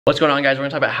What's going on, guys? We're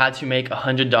gonna talk about how to make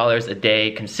 $100 a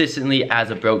day consistently as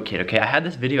a broke kid, okay? I had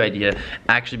this video idea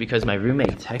actually because my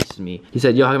roommate texted me. He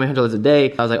said, yo, how can I make $100 a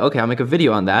day? I was like, okay, I'll make a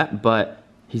video on that, but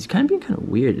he's kind of being kind of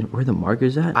weird. Where are the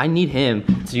markers at? I need him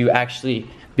to actually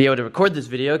be able to record this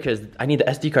video because I need the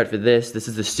SD card for this. This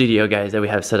is the studio, guys, that we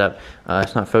have set up.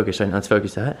 It's not focused right now, let's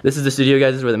focus that. This is the studio,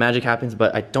 guys, this is where the magic happens,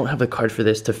 but I don't have the card for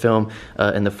this to film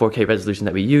in the 4K resolution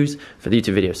that we use for the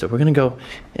YouTube video. So we're gonna go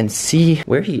and see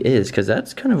where he is, because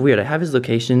that's kind of weird. I have his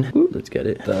location. Ooh, let's get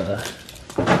it.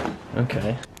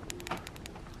 Okay.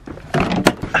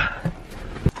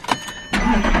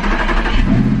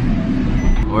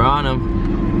 We're on him.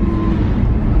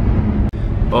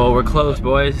 Oh, we're close,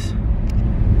 boys.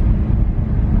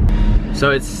 So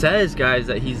it says, guys,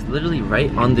 that he's literally right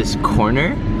on this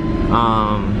corner.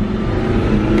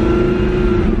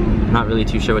 Not really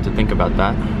too sure what to think about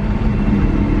that.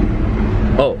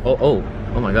 Oh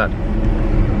my God.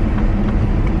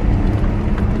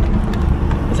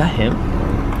 Is that him?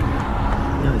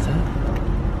 No, is that?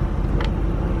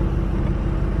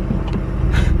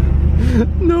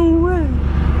 No way.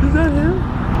 Is that him?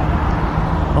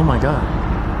 Oh my God.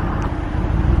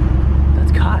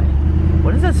 That's Kai.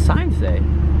 What does that sign say?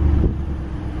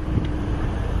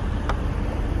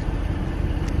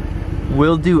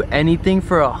 We'll do anything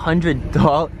for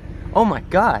 $100. Oh my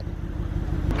God.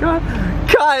 God,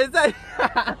 is that?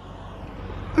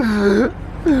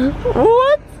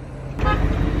 What?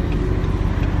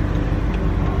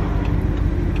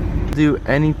 Do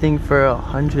anything for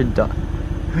 $100.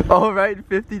 Oh, right,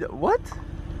 $50. What?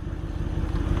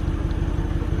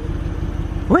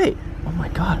 Wait. Oh my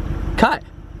God. Kai.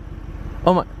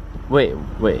 Oh my, wait,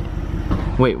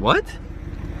 what?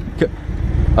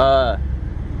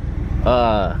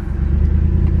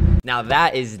 Now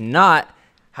that is not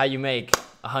how you make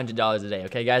 $100 a day,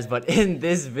 okay, guys? But in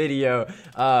this video,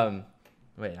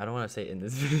 wait, I don't want to say in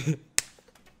this video.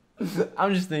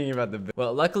 I'm just thinking about the,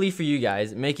 well, luckily for you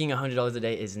guys, making $100 a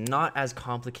day is not as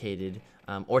complicated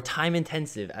or time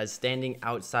intensive as standing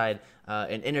outside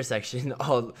an intersection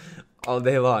all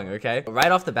day long, okay?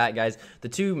 Right off the bat, guys, the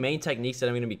two main techniques that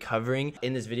I'm gonna be covering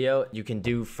in this video, you can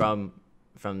do from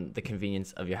the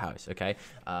convenience of your house, okay?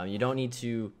 You don't need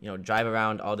to, drive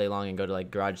around all day long and go to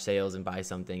like garage sales and buy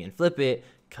something and flip it,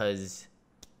 cause,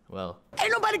 well,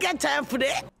 ain't nobody got time for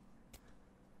that.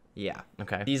 Yeah,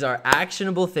 okay. These are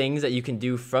actionable things that you can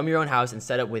do from your own house and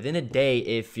set up within a day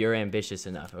if you're ambitious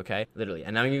enough, okay? Literally.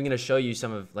 And I'm even gonna show you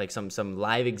some of like some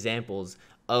live examples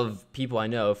of people I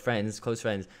know, friends, close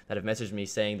friends, that have messaged me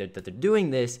saying that they're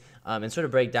doing this and sort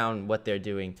of break down what they're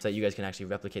doing so that you guys can actually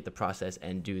replicate the process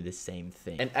and do the same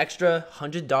thing. An extra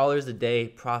 $100 a day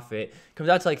profit comes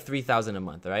out to like $3,000 a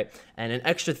month, all right? And an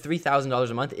extra $3,000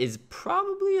 a month is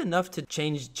probably enough to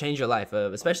change your life,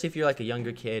 especially if you're like a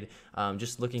younger kid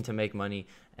just looking to make money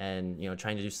and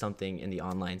trying to do something in the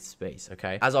online space,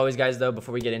 okay? As always, guys, though,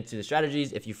 before we get into the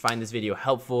strategies, if you find this video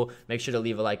helpful, make sure to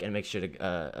leave a like and make sure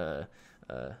to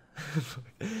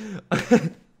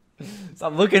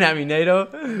stop looking at me, Nato.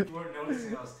 You weren't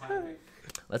noticing I was typing.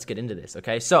 Let's get into this,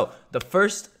 okay? So the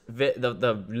first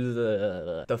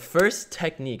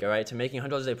technique, all right, to making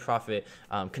 $100 a day profit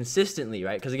consistently,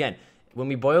 right? Because again, when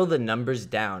we boil the numbers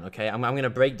down, okay, I'm gonna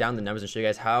break down the numbers and show you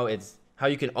guys how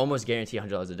you can almost guarantee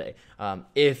 $100 a day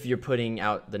if you're putting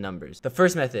out the numbers. The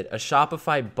first method, a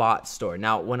Shopify bot store.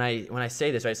 Now, when I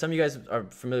say this, right, some of you guys are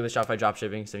familiar with Shopify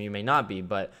dropshipping, some of you may not be,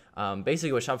 but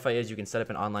basically what Shopify is, you can set up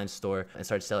an online store and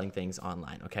start selling things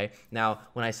online, okay? Now,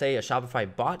 when I say a Shopify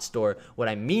bot store, what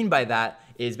I mean by that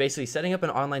is basically setting up an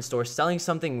online store, selling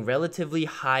something relatively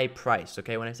high price,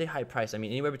 okay? When I say high price, I mean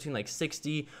anywhere between like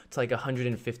 $60 to like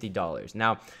 $150.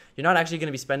 Now, you're not actually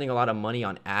gonna be spending a lot of money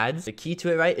on ads. The key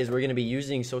to it, right, is we're gonna be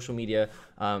using social media,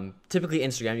 typically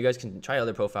Instagram. You guys can try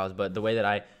other profiles, but the way that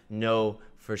I know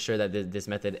for sure that this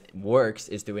method works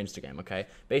is through Instagram, okay?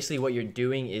 Basically what you're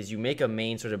doing is you make a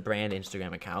main sort of brand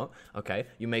Instagram account, okay?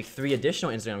 You make 3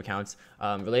 additional Instagram accounts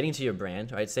relating to your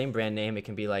brand, right? Same brand name. It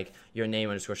can be like your name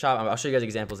 _ shop. I'll show you guys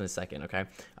examples in a second, okay?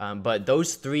 But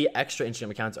those 3 extra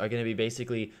Instagram accounts are gonna be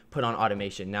basically put on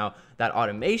automation. Now, that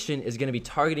automation is gonna be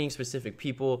targeting specific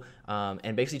people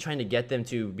and basically trying to get them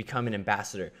to become an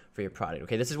ambassador for your product,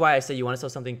 okay? This is why I say you wanna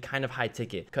sell something kind of high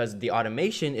ticket, because the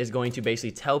automation is going to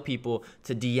basically tell people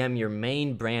to DM your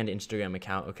main brand Instagram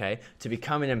account, okay, to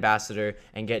become an ambassador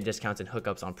and get discounts and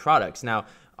hookups on products. Now,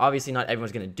 Obviously, not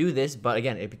everyone's going to do this, but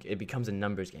again, it becomes a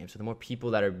numbers game. So the more people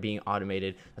that are being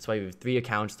automated, that's why we have 3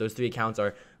 accounts. Those 3 accounts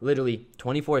are literally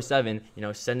 24/7, you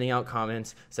know, sending out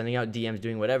comments, sending out DMs,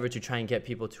 doing whatever to try and get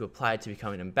people to apply to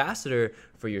become an ambassador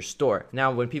for your store.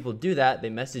 Now, when people do that, they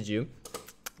message you.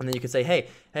 And then you can say, hey,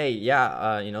 hey,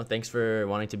 yeah, thanks for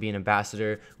wanting to be an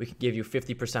ambassador. We could give you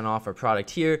 50% off our product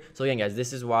here. So again, guys,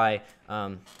 this is why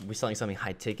we're selling something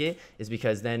high ticket, is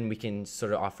because then we can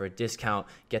sort of offer a discount,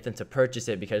 get them to purchase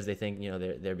it because they think,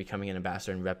 they're becoming an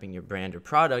ambassador and repping your brand or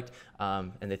product,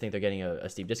 and they think they're getting a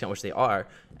steep discount, which they are.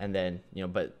 And then,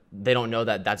 but they don't know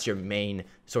that that's your main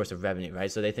source of revenue, right?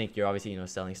 So they think you're obviously,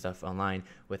 selling stuff online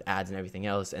with ads and everything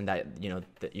else, and that,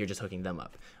 that you're just hooking them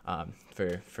up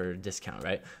for discount,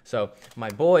 right? So my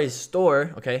boy's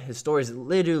store, okay, his store is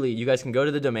literally, you guys can go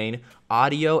to the domain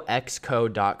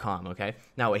audioxco.com, okay?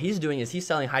 Now what he's doing is he's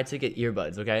selling high ticket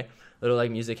earbuds, okay? Little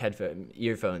like music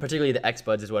earphones, particularly the X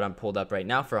Buds is what I'm pulled up right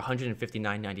now for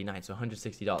 $159.99, so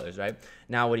 $160, right?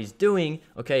 Now what he's doing,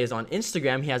 okay, is on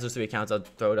Instagram, he has those 3 accounts. I'll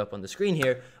throw it up on the screen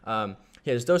here. He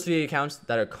has those 3 accounts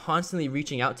that are constantly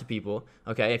reaching out to people,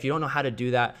 okay? If you don't know how to do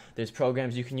that, there's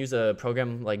programs. You can use a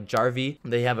program like Jarvee.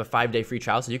 They have a 5-day free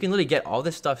trial, so you can literally get all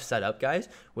this stuff set up, guys,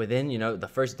 within, the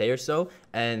first day or so,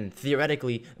 and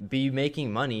theoretically be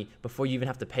making money before you even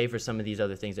have to pay for some of these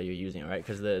other things that you're using, all right?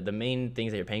 Because the main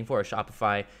things that you're paying for are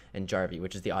Shopify and Jarvee,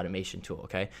 which is the automation tool,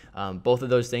 okay? Both of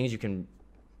those things you can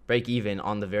break even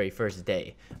on the very first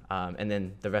day, and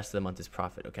then the rest of the month is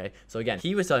profit, okay? So again,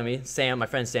 he was telling me, Sam, my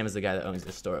friend Sam is the guy that owns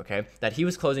this store, okay, that he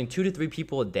was closing 2 to 3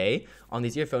 people a day on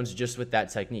these earphones just with that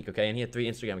technique, okay? And he had 3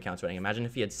 Instagram accounts running. Imagine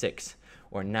if he had 6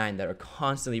 or 9 that are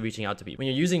constantly reaching out to people. When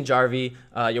you're using Jarvee,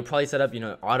 you'll probably set up,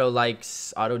 auto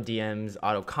likes, auto DMs,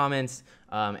 auto comments,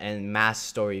 and mass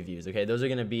story views, okay? Those are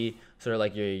gonna be sort of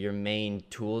like your main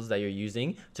tools that you're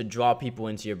using to draw people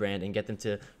into your brand and get them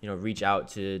to, reach out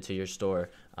to your store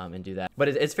and do that. But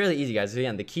it's fairly easy, guys.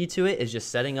 Again, the key to it is just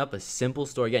setting up a simple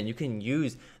store. Again, you can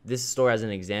use this store as an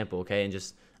example, okay? And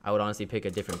just, I would honestly pick a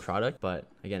different product, but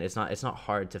again, it's not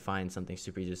hard to find something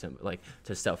super easy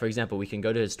to sell. For example, we can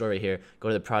go to his store right here, go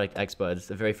to the product X Buds,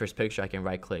 the very first picture. I can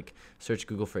right click, search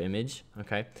Google for image,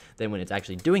 okay? Then when it's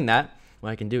actually doing that, what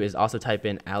I can do is also type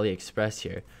in AliExpress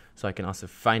here, so I can also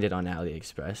find it on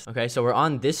AliExpress. Okay, so we're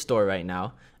on this store right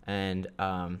now, and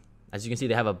as you can see,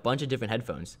 they have a bunch of different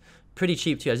headphones. Pretty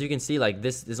cheap too. As you can see, like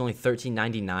this is only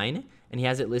 $13.99, and he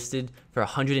has it listed for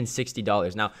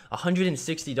 $160. Now,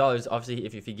 $160, obviously,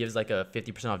 if he gives like a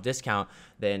 50% off discount,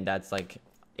 then that's like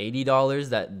 $80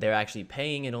 that they're actually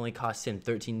paying. It only costs him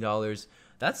 $13.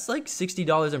 That's like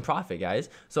 $60 in profit, guys.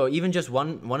 So even just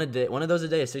one of those a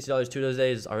day is $60. 2 of those a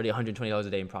day is already $120 a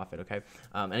day in profit, okay?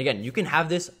 And again, you can have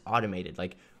this automated,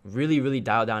 like really, really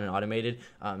dialed down and automated,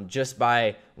 just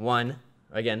by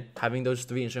again, having those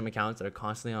 3 Instagram accounts that are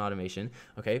constantly on automation,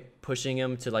 okay? Pushing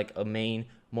them to like a main,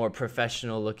 more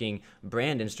professional looking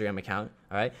brand Instagram account,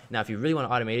 all right? Now, if you really want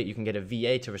to automate it, you can get a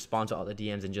VA to respond to all the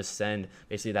DMs and just send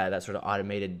basically that sort of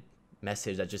automated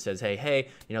message that just says, hey,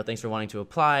 thanks for wanting to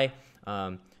apply.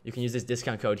 You can use this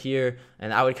discount code here,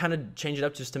 and I would kind of change it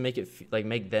up just to make it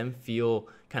make them feel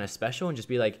kind of special, and just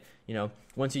be like,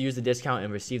 once you use the discount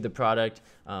and receive the product,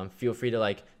 feel free to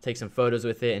like take some photos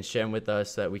with it and share them with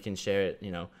us so that we can share it,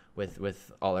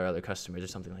 with all our other customers or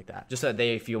something like that, just so that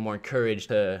they feel more encouraged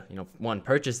to, one,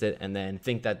 purchase it, and then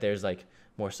think that there's like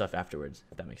more stuff afterwards,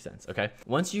 if that makes sense, okay?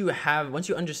 Once you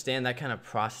understand that kind of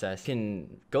process, you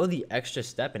can go the extra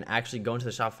step and actually go into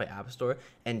the Shopify App Store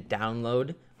and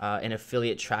download an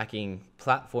affiliate tracking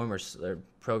platform or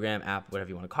program, app, whatever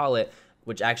you want to call it,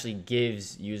 which actually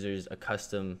gives users a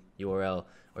custom URL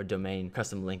or domain,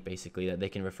 custom link basically, that they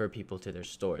can refer people to their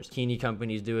stores. Bikini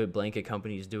companies do it, blanket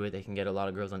companies do it. They can get a lot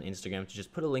of girls on Instagram to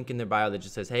just put a link in their bio that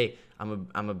just says, hey,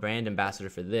 I'm a brand ambassador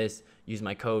for this, use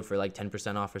my code for like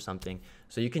 10% off or something.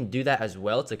 So you can do that as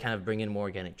well to kind of bring in more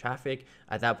organic traffic.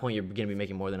 At that point, you're gonna be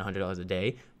making more than $100 a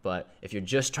day. But if you're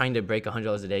just trying to break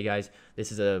 $100 a day, guys,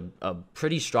 this is a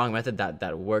pretty strong method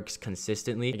that works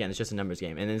consistently. Again, it's just a numbers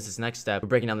game. And then this next step, we're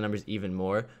breaking down the numbers even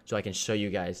more so I can show you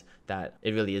guys that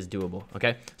it really is doable,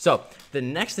 okay? So the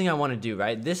next thing I wanna do,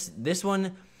 right, this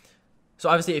one, so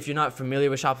obviously if you're not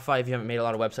familiar with Shopify, if you haven't made a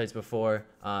lot of websites before,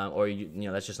 or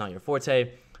that's just not your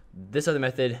forte, this other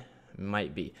method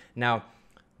might be. Now,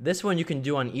 this one you can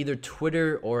do on either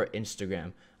Twitter or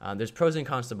Instagram. There's pros and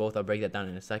cons to both. I'll break that down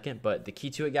in a second. But the key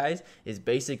to it, guys, is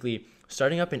basically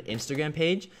starting up an Instagram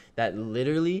page that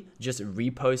literally just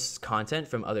reposts content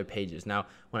from other pages. Now,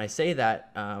 when I say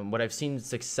that, what I've seen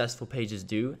successful pages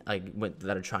do,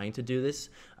 that are trying to do this,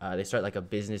 they start like a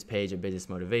business page, a business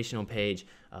motivational page,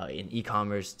 an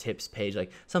e-commerce tips page,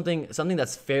 like something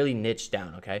that's fairly niche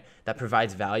down, okay, that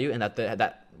provides value, and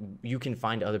that you can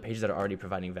find other pages that are already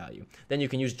providing value. Then you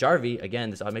can use Jarvee, again,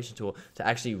 this automation tool, to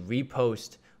actually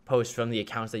repost post from the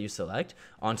accounts that you select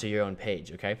onto your own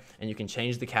page, okay? And you can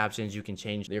change the captions, you can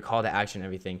change your call to action and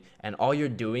everything. And all you're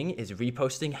doing is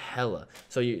reposting hella.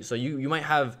 So you might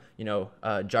have,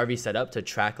 Jarvee set up to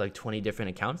track like 20 different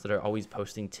accounts that are always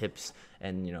posting tips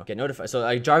and, get notified. So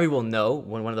like Jarvee will know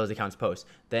when one of those accounts posts.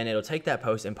 Then it'll take that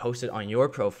post and post it on your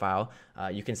profile.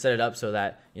 You can set it up so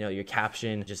that, your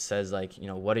caption just says like,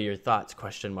 what are your thoughts, ?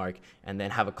 And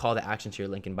then have a call to action to your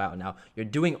link in bio. Now, you're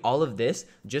doing all of this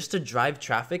just to drive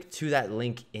traffic to that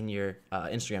link in your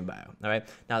Instagram bio, all right?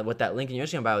 Now, what that link in your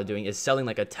Instagram bio is doing is selling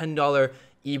like a $10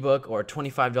 ebook or a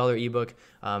 $25 ebook,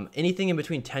 anything in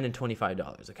between $10 and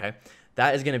 $25, okay?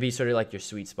 That is going to be sort of like your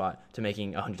sweet spot to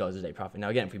making $100 a day profit. Now,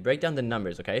 again, if we break down the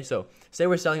numbers, okay? So say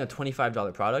we're selling a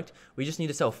 $25 product. We just need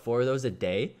to sell 4 of those a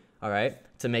day, all right,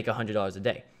 to make $100 a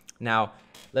day. Now,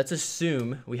 let's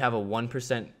assume we have a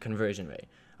 1% conversion rate.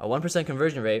 A 1%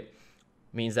 conversion rate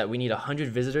means that we need 100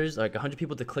 visitors, like 100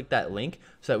 people to click that link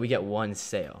so that we get 1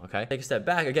 sale, okay? Take a step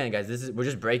back. Again, guys, we're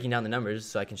just breaking down the numbers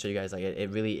so I can show you guys like it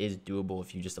really is doable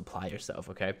if you just apply yourself,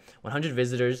 okay? 100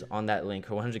 visitors on that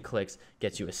link or 100 clicks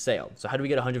gets you a sale. So how do we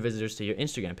get 100 visitors to your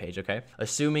Instagram page, okay?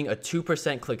 Assuming a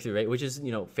 2% click-through rate, which is,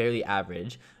 fairly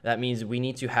average, that means we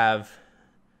need to have...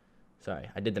 Sorry,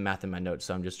 I did the math in my notes,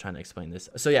 so I'm just trying to explain this.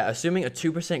 So yeah, assuming a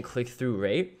 2% click-through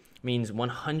rate means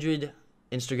 100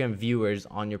 Instagram viewers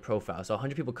on your profile. So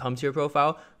 100 people come to your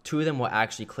profile, 2 of them will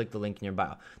actually click the link in your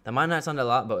bio. That might not sound a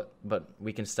lot, but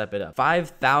we can step it up.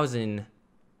 5,000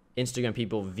 Instagram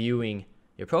people viewing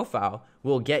your profile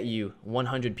will get you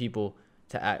 100 people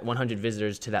to add 100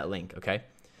 visitors to that link, okay?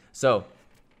 So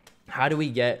how do we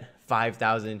get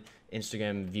 5,000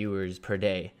 Instagram viewers per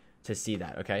day to see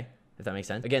that, okay? If that makes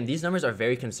sense. Again, these numbers are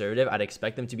very conservative. I'd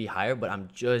expect them to be higher, but I'm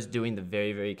just doing the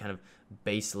very, very kind of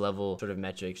base level sort of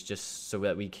metrics just so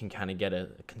that we can kind of get a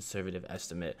conservative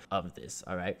estimate of this,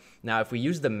 all right? Now, if we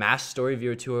use the mass story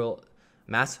viewer tool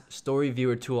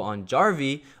on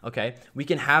Jarvee, okay, we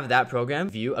can have that program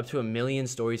view up to 1 million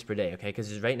stories per day, okay?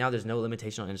 Because right now there's no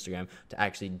limitation on Instagram to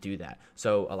actually do that.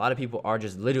 So a lot of people are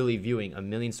just literally viewing 1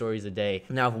 million stories a day.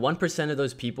 Now, if 1% of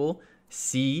those people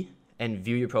see and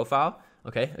view your profile,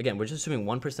 okay, again, we're just assuming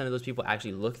 1% of those people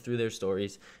actually look through their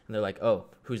stories and they're like, oh,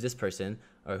 who's this person?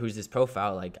 Or who's this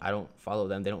profile? Like, I don't follow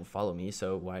them. They don't follow me.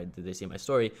 So why did they see my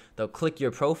story? They'll click your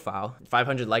profile.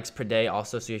 500 likes per day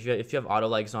also. So if you have auto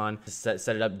likes on,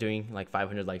 set it up doing like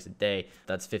 500 likes a day.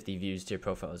 That's 50 views to your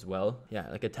profile as well. Yeah,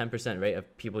 like a 10% rate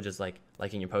of people just like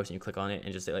liking your post and you click on it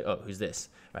and just say like, oh, who's this,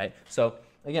 right? So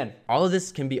again, all of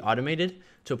this can be automated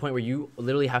to a point where you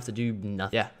literally have to do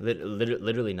nothing. Yeah,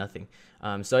 literally nothing.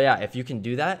 So yeah, if you can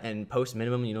do that and post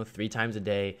minimum, 3 times a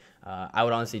day, I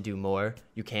would honestly do more.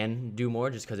 You can do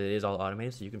more just because it is all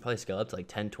automated. So you can probably scale up to like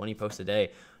 10, 20 posts a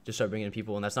day. Just start bringing in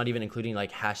people. And that's not even including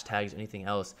like hashtags, anything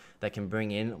else that can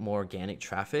bring in more organic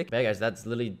traffic. But yeah, guys, that's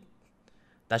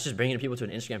just bringing people to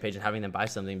an Instagram page and having them buy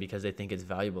something because they think it's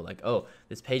valuable. Like, oh,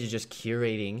 this page is just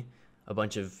curating a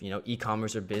bunch of,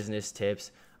 e-commerce or business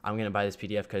tips. I'm going to buy this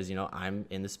PDF because, I'm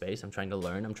in the space. I'm trying to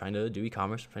learn. I'm trying to do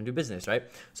e-commerce. I'm trying to do business, right?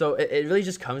 So it really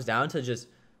just comes down to just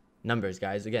numbers,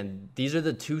 guys. Again, these are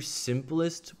the 2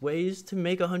 simplest ways to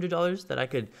make $100 that I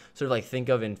could sort of like think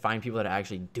of and find people that are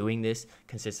actually doing this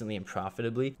consistently and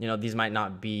profitably. These might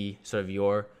not be sort of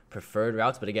your preferred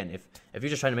routes, but again, if you're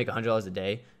just trying to make $100 a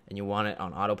day and you want it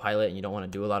on autopilot and you don't want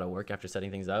to do a lot of work after setting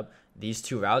things up, these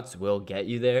 2 routes will get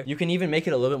you there. You can even make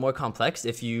it a little bit more complex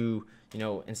if you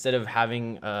instead of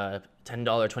having a $10,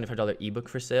 $25 ebook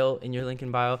for sale in your link in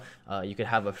bio, you could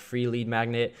have a free lead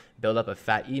magnet, build up a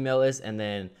fat email list, and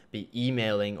then be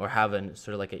emailing or have a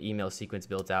sort of like an email sequence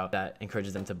built out that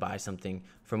encourages them to buy something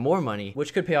for more money,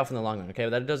 which could pay off in the long run, okay? But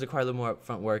that does require a little more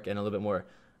upfront work and a little bit more,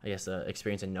 I guess,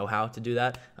 experience and know-how to do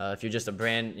that. If you're just a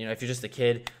brand, if you're just a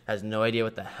kid, has no idea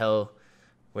what the hell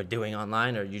we're doing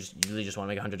online, or you really just want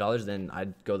to make $100, then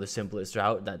I'd go the simplest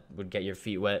route that would get your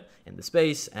feet wet in the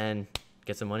space and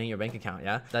get some money in your bank account.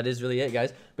 Yeah, that is really it,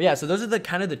 guys. But yeah, so those are the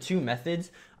kind of the 2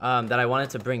 methods that I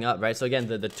wanted to bring up, right? So again,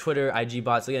 the Twitter IG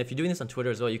bots. Again, if you're doing this on Twitter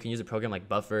as well, you can use a program like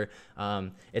Buffer.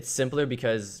 It's simpler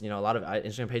because a lot of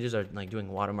Instagram pages are like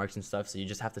doing watermarks and stuff, so you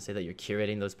just have to say that you're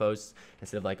curating those posts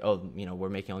instead of like, oh, we're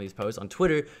making all these posts. On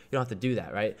Twitter, you don't have to do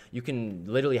that, right? You can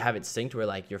literally have it synced where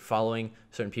like you're following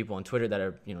certain people on Twitter that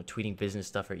are tweeting business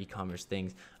stuff or e-commerce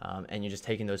things, and you're just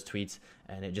taking those tweets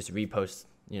and it just reposts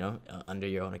under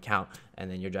your own account, and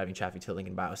then you're driving traffic to a link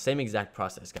in bio. Same exact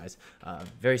process, guys.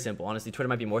 Very simple. Honestly, Twitter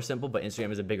might be more simple, but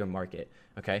Instagram is a bigger market.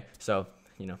 Okay, so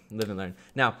live and learn.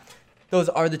 Now, those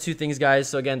are the two things, guys.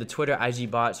 So again, the Twitter IG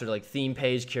bot, sort of like theme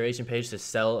page, curation page to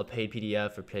sell a paid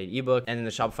PDF or paid ebook, and then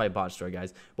the Shopify bot store,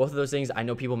 guys. Both of those things, I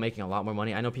know people making a lot more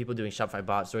money. I know people doing Shopify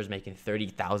bot stores making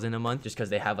 $30,000 a month just because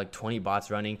they have like 20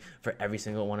 bots running for every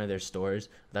single one of their stores.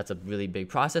 That's a really big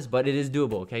process, but it is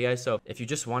doable, okay, guys? So if you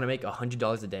just want to make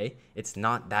 $100 a day, it's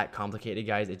not that complicated,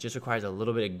 guys. It just requires a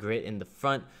little bit of grit in the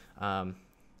front,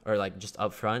 or like just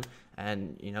up front,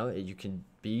 and you know, you can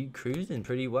be cruising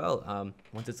pretty well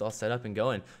once it's all set up and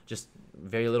going. Just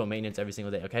very little maintenance every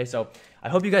single day. Okay, so I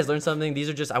hope you guys learned something. These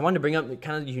are just, I wanted to bring up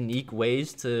kind of unique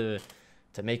ways to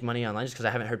make money online, just because I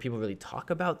haven't heard people really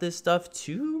talk about this stuff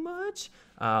too much.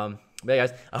 But yeah,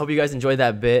 guys, I hope you guys enjoyed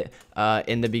that bit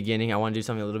in the beginning. I want to do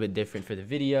something a little bit different for the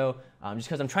video, just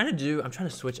because I'm trying to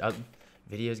switch up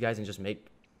videos, guys, and just make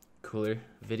cooler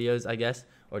videos, I guess,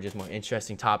 or just more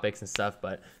interesting topics and stuff.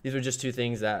 But these were just two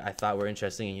things that I thought were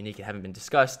interesting and unique and haven't been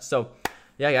discussed. So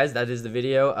yeah, guys, that is the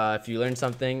video. If you learned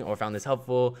something or found this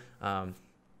helpful,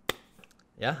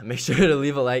 yeah, make sure to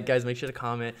leave a like, guys. Make sure to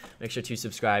comment. Make sure to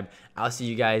subscribe. I'll see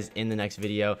you guys in the next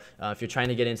video. If you're trying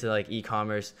to get into like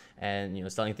e-commerce and, you know,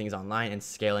 selling things online and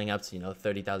scaling up to, you know,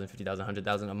 30,000, 50,000,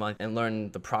 100,000 a month, and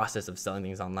learn the process of selling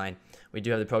things online, we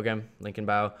do have the program, link in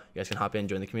bio. You guys can hop in,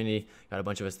 join the community. Got a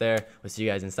bunch of us there. We'll see you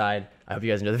guys inside. I hope you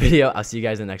guys enjoy the video. I'll see you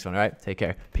guys in the next one. All right, take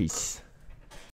care. Peace.